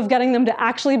step of getting them to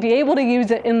actually be able to use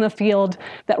it in the field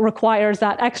that requires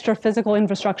that extra physical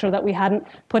infrastructure that we hadn't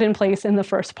put in place in the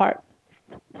first part.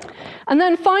 And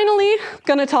then finally,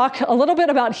 going to talk a little bit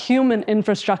about human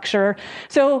infrastructure.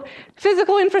 So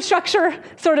physical infrastructure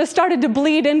sort of started to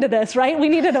bleed into this, right? We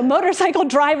needed a motorcycle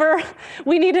driver.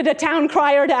 We needed a town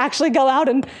crier to actually go out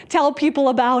and tell people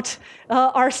about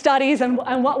our studies and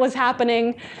what was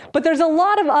happening. But there's a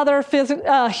lot of other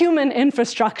human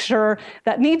infrastructure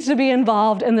that needs to be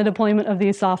involved in the deployment of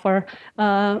these software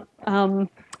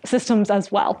systems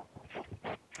as well.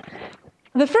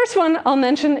 The first one I'll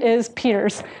mention is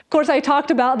peers. Of course, I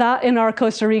talked about that in our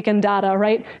Costa Rican data,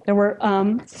 right? There were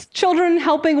children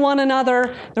helping one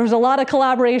another. There was a lot of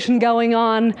collaboration going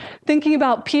on. Thinking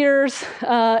about peers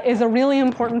is a really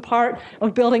important part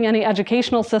of building any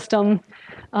educational system.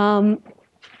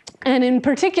 And in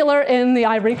particular, in the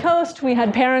Ivory Coast, we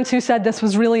had parents who said this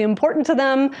was really important to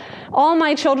them. All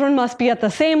my children must be at the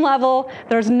same level.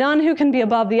 There's none who can be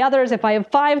above the others. If I have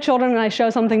 5 children and I show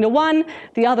something to one,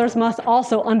 the others must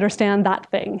also understand that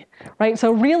thing, right?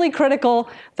 So really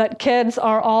critical that kids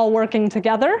are all working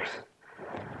together.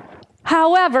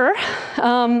 However,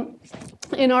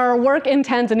 in our work in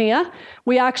Tanzania,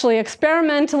 we actually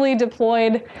experimentally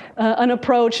deployed an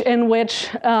approach in which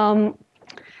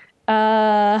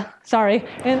the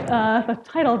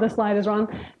title of the slide is wrong.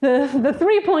 The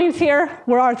 3 points here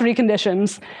were our 3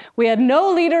 conditions. We had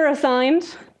no leader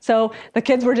assigned, so the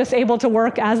kids were just able to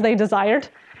work as they desired.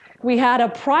 We had a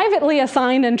privately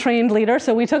assigned and trained leader,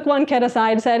 so we took one kid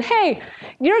aside and said, hey,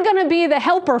 you're going to be the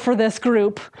helper for this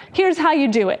group. Here's how you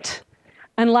do it,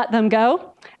 and let them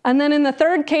go. And then in the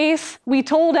third case, we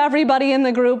told everybody in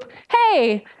the group,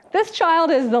 hey, this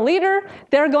child is the leader.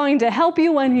 They're going to help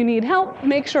you when you need help.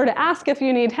 Make sure to ask if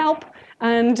you need help.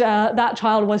 And that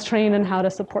child was trained in how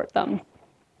to support them.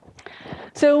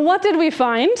 So what did we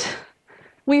find?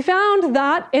 We found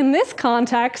that in this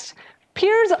context,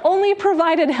 peers only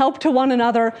provided help to one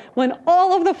another when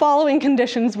all of the following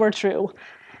conditions were true.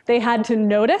 They had to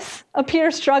notice a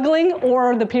peer struggling,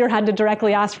 or the peer had to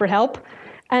directly ask for help.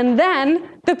 And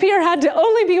then the peer had to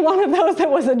only be one of those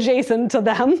that was adjacent to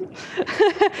them.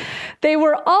 They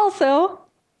were also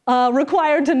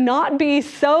required to not be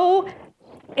so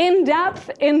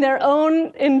in-depth in their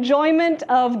own enjoyment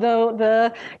of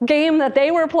the game that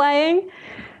they were playing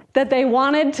that they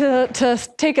wanted to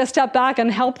take a step back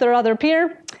and help their other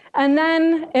peer. And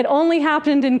then it only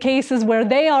happened in cases where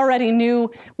they already knew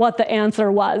what the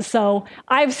answer was. So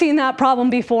I've seen that problem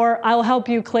before. I'll help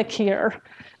you click here.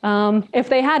 If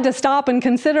they had to stop and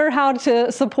consider how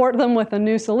to support them with a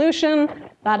new solution,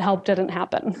 that help didn't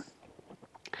happen.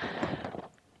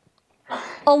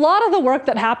 A lot of the work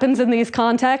that happens in these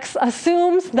contexts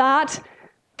assumes that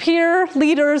peer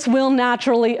leaders will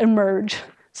naturally emerge.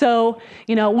 So,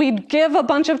 we'd give a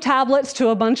bunch of tablets to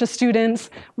a bunch of students.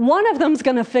 One of them's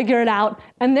going to figure it out,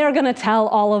 and they're going to tell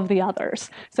all of the others.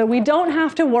 So we don't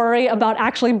have to worry about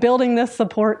actually building this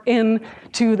support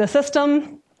into the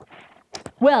system.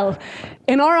 Well,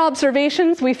 in our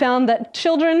observations, we found that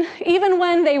children, even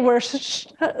when they were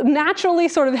naturally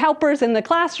sort of helpers in the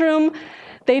classroom,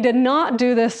 they did not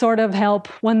do this sort of help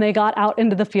when they got out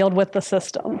into the field with the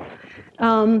system.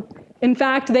 In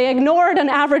fact, they ignored an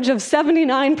average of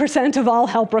 79% of all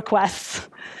help requests.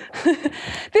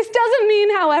 This doesn't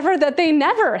mean, however, that they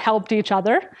never helped each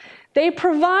other. They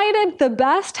provided the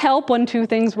best help when 2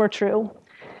 things were true.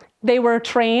 They were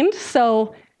trained,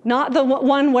 so not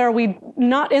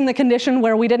in the condition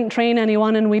where we didn't train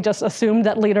anyone and we just assumed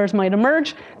that leaders might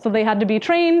emerge, so they had to be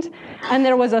trained. And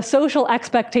there was a social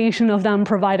expectation of them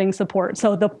providing support.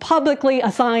 So the publicly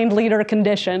assigned leader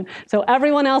condition. So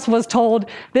everyone else was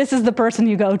told, this is the person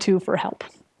you go to for help.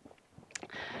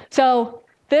 So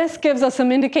this gives us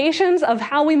some indications of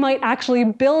how we might actually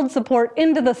build support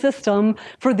into the system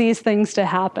for these things to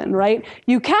happen, right?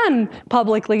 You can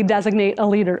publicly designate a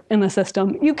leader in the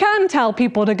system. You can tell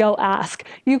people to go ask.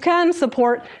 You can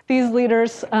support these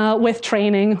leaders with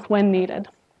training when needed.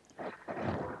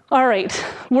 All right,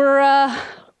 we're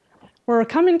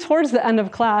coming towards the end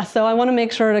of class, so I want to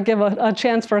make sure to give a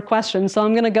chance for questions. So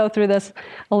I'm going to go through this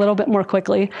a little bit more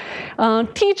quickly.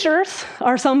 Teachers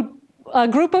are a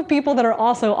group of people that are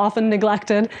also often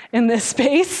neglected in this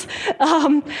space,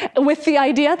 with the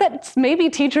idea that maybe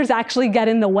teachers actually get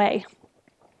in the way.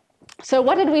 So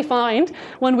what did we find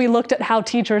when we looked at how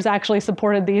teachers actually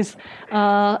supported these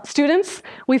students?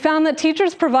 We found that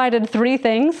teachers provided 3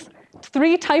 things,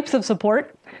 3 types of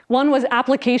support. One was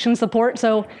application support,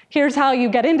 so here's how you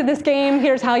get into this game,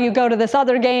 here's how you go to this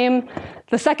other game.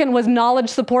 The second was knowledge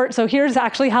support, so here's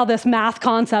actually how this math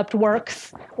concept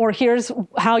works, or here's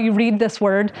how you read this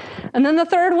word. And then the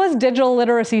third was digital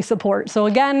literacy support. So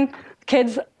again,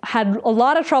 kids had a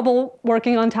lot of trouble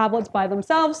working on tablets by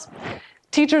themselves.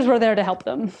 Teachers were there to help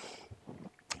them.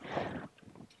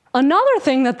 Another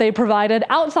thing that they provided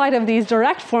outside of these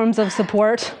direct forms of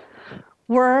support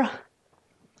were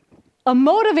a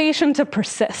motivation to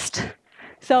persist.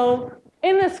 So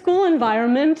in the school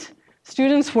environment,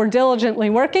 students were diligently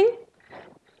working.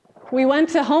 We went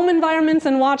to home environments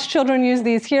and watched children use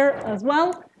these here as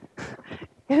well.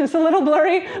 It's a little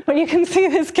blurry, but you can see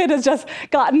this kid has just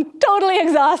gotten totally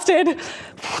exhausted,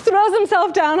 throws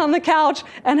himself down on the couch,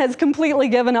 and has completely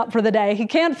given up for the day. He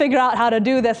can't figure out how to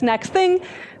do this next thing,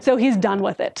 so he's done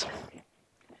with it.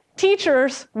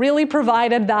 Teachers really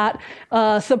provided that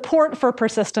support for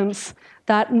persistence,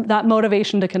 that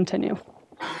motivation to continue.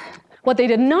 What they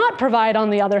did not provide, on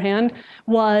the other hand,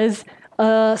 was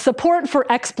support for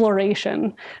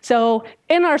exploration. So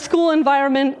in our school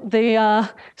environment, the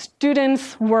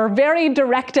students were very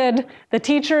directed. The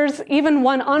teachers, even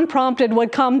when unprompted,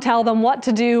 would come tell them what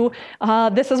to do.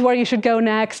 This is where you should go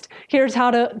next. Here's how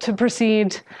to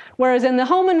proceed. Whereas in the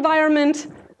home environment,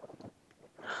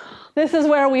 this is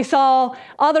where we saw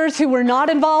others who were not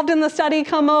involved in the study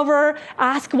come over,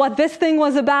 ask what this thing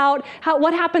was about,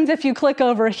 what happens if you click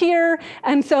over here.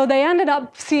 And so they ended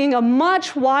up seeing a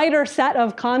much wider set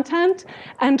of content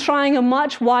and trying a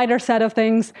much wider set of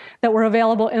things that were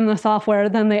available in the software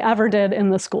than they ever did in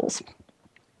the schools.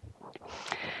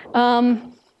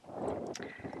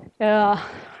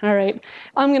 All right,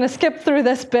 I'm going to skip through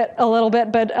this bit a little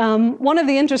bit, but one of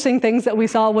the interesting things that we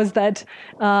saw was that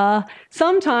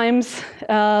sometimes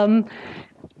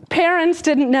parents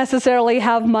didn't necessarily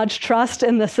have much trust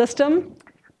in the system.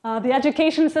 The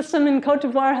education system in Côte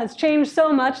d'Ivoire has changed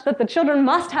so much that the children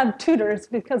must have tutors,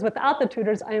 because without the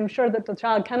tutors, I am sure that the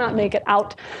child cannot make it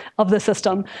out of the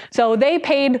system. So they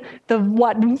paid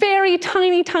very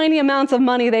tiny, tiny amounts of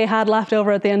money they had left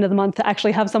over at the end of the month to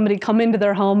actually have somebody come into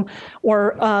their home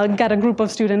or get a group of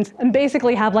students and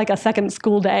basically have like a second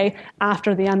school day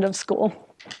after the end of school.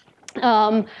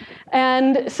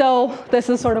 And so this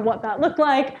is sort of what that looked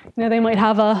like. You know, they might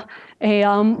have a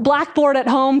blackboard at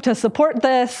home to support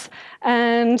this,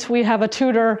 and we have a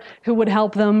tutor who would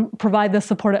help them provide the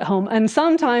support at home. And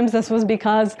sometimes this was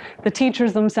because the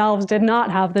teachers themselves did not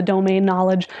have the domain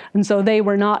knowledge, and so they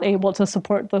were not able to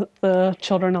support the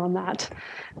children on that.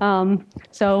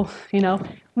 So, you know,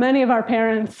 many of our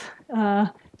parents,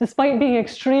 despite being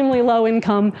extremely low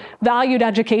income, valued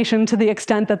education to the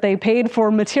extent that they paid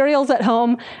for materials at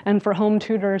home and for home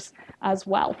tutors as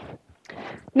well.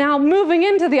 Now, moving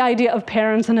into the idea of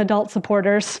parents and adult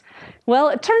supporters, well,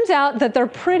 it turns out that they're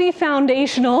pretty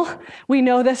foundational. We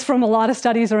know this from a lot of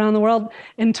studies around the world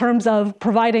in terms of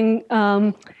providing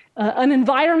an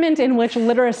environment in which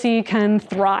literacy can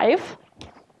thrive.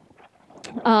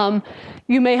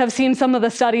 You may have seen some of the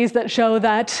studies that show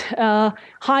that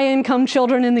high-income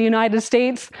children in the United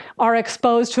States are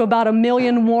exposed to about 1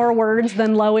 million more words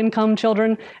than low-income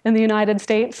children in the United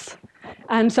States.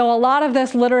 And so a lot of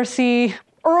this literacy,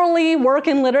 early work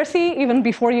in literacy, even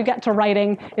before you get to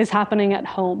writing, is happening at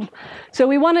home. So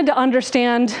we wanted to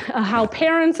understand how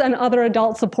parents and other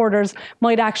adult supporters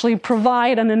might actually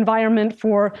provide an environment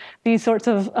for these sorts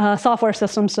of software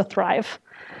systems to thrive.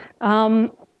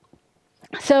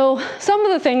 So some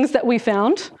of the things that we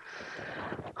found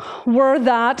were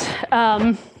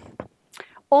that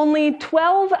only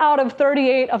 12 out of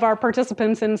 38 of our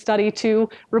participants in study 2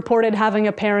 reported having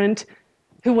a parent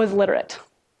who was literate.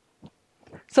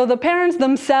 So the parents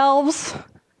themselves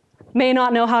may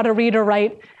not know how to read or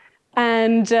write,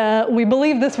 and we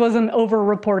believe this was an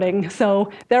over-reporting.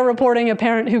 So they're reporting a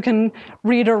parent who can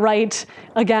read or write,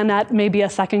 again, at maybe a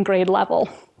second grade level.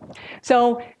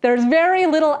 So there's very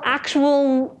little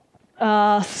actual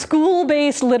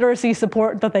school-based literacy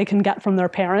support that they can get from their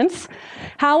parents.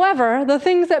 However, the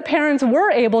things that parents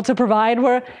were able to provide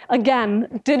were,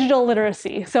 again, digital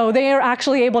literacy. So they are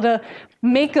actually able to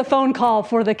make a phone call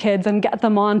for the kids and get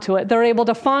them onto it. They're able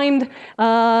to find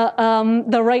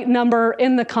the right number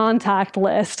in the contact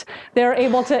list. They're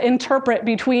able to interpret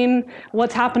between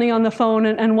what's happening on the phone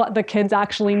and what the kids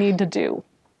actually need to do.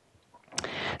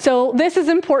 So this is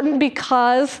important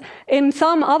because in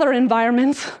some other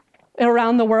environments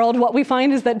around the world, what we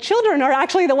find is that children are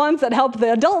actually the ones that help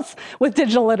the adults with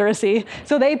digital literacy.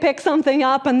 So they pick something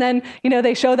up and then, you know,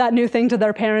 they show that new thing to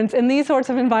their parents. In these sorts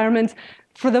of environments,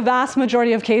 for the vast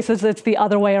majority of cases, it's the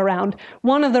other way around.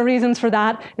 One of the reasons for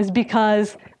that is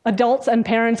because adults and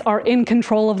parents are in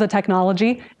control of the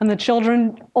technology, and the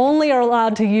children only are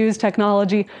allowed to use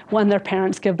technology when their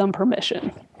parents give them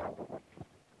permission.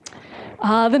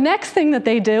 The next thing that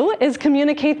they do is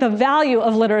communicate the value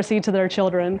of literacy to their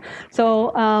children.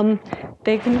 So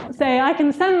they can say, I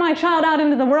can send my child out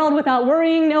into the world without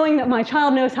worrying, knowing that my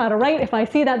child knows how to write. If I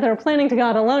see that they're planning to go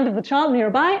out alone to the child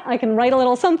nearby, I can write a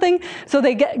little something. So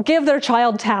they give their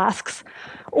child tasks.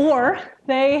 Or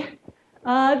they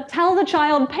tell the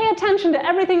child, pay attention to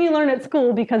everything you learn at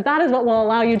school because that is what will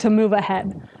allow you to move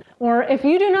ahead. Or if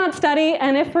you do not study,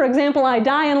 and if, for example, I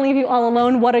die and leave you all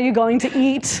alone, what are you going to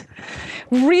eat?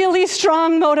 Really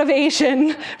strong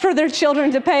motivation for their children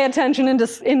to pay attention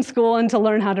in school and to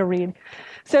learn how to read.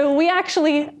 So we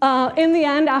actually, in the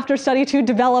end, after study 2,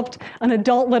 developed an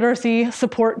adult literacy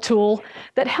support tool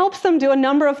that helps them do a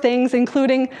number of things,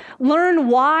 including learn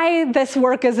why this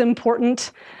work is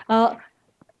important,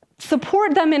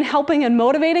 support them in helping and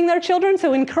motivating their children,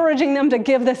 so encouraging them to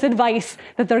give this advice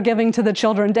that they're giving to the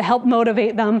children to help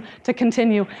motivate them to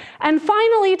continue. And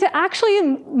finally, to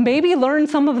actually maybe learn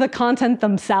some of the content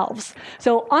themselves.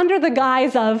 So under the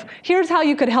guise of, here's how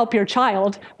you could help your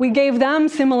child, we gave them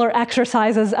similar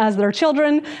exercises as their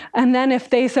children, and then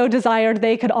if they so desired,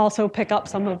 they could also pick up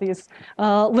some of these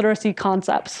literacy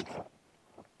concepts.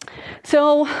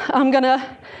 So I'm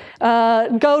gonna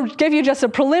go give you just a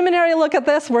preliminary look at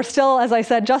this. We're still, as I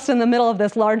said, just in the middle of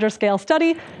this larger scale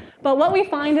study. But what we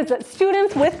find is that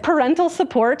students with parental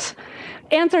support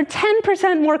answer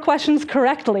 10% more questions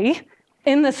correctly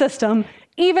in the system,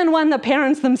 even when the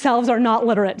parents themselves are not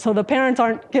literate. So the parents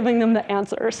aren't giving them the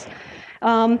answers.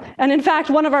 And in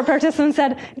fact, one of our participants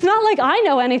said, it's not like I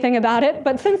know anything about it,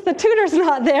 but since the tutor's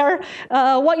not there,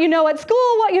 what you know at school,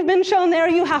 what you've been shown there,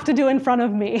 you have to do in front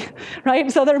of me,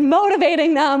 right? So they're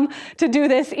motivating them to do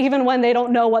this even when they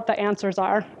don't know what the answers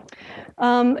are.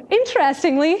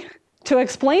 Interestingly, to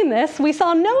explain this, we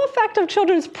saw no effect of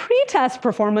children's pre-test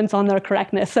performance on their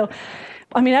correctness. So,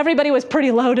 I mean, everybody was pretty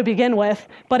low to begin with,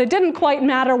 but it didn't quite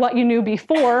matter what you knew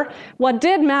before. What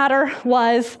did matter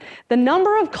was the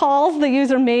number of calls the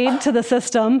user made to the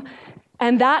system,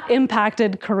 and that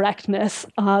impacted correctness,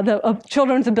 the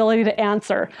children's ability to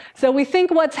answer. So we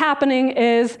think what's happening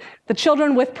is the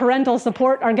children with parental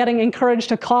support are getting encouraged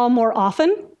to call more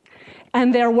often,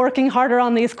 and they're working harder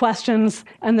on these questions,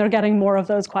 and they're getting more of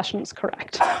those questions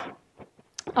correct.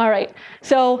 All right,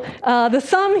 so the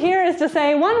sum here is to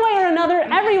say, one way or another,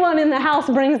 everyone in the house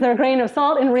brings their grain of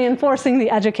salt in reinforcing the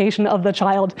education of the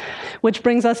child, which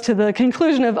brings us to the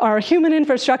conclusion of our human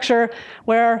infrastructure,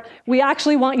 where we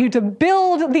actually want you to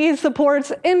build these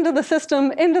supports into the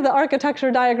system, into the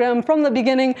architecture diagram from the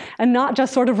beginning, and not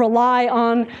just sort of rely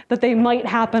on that they might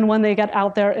happen when they get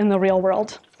out there in the real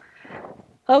world.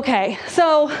 Okay,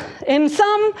 so in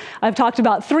sum, I've talked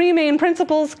about 3 main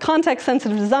principles: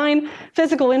 context-sensitive design,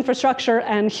 physical infrastructure,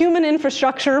 and human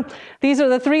infrastructure. These are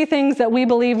the 3 things that we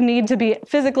believe need to be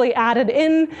physically added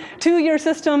in to your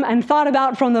system and thought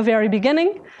about from the very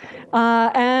beginning.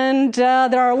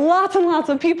 There are lots and lots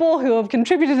of people who have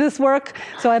contributed to this work,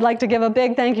 so I'd like to give a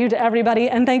big thank you to everybody,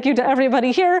 and thank you to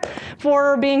everybody here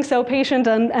for being so patient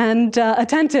and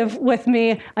attentive with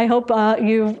me. I hope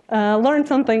you've learned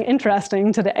something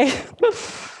interesting today.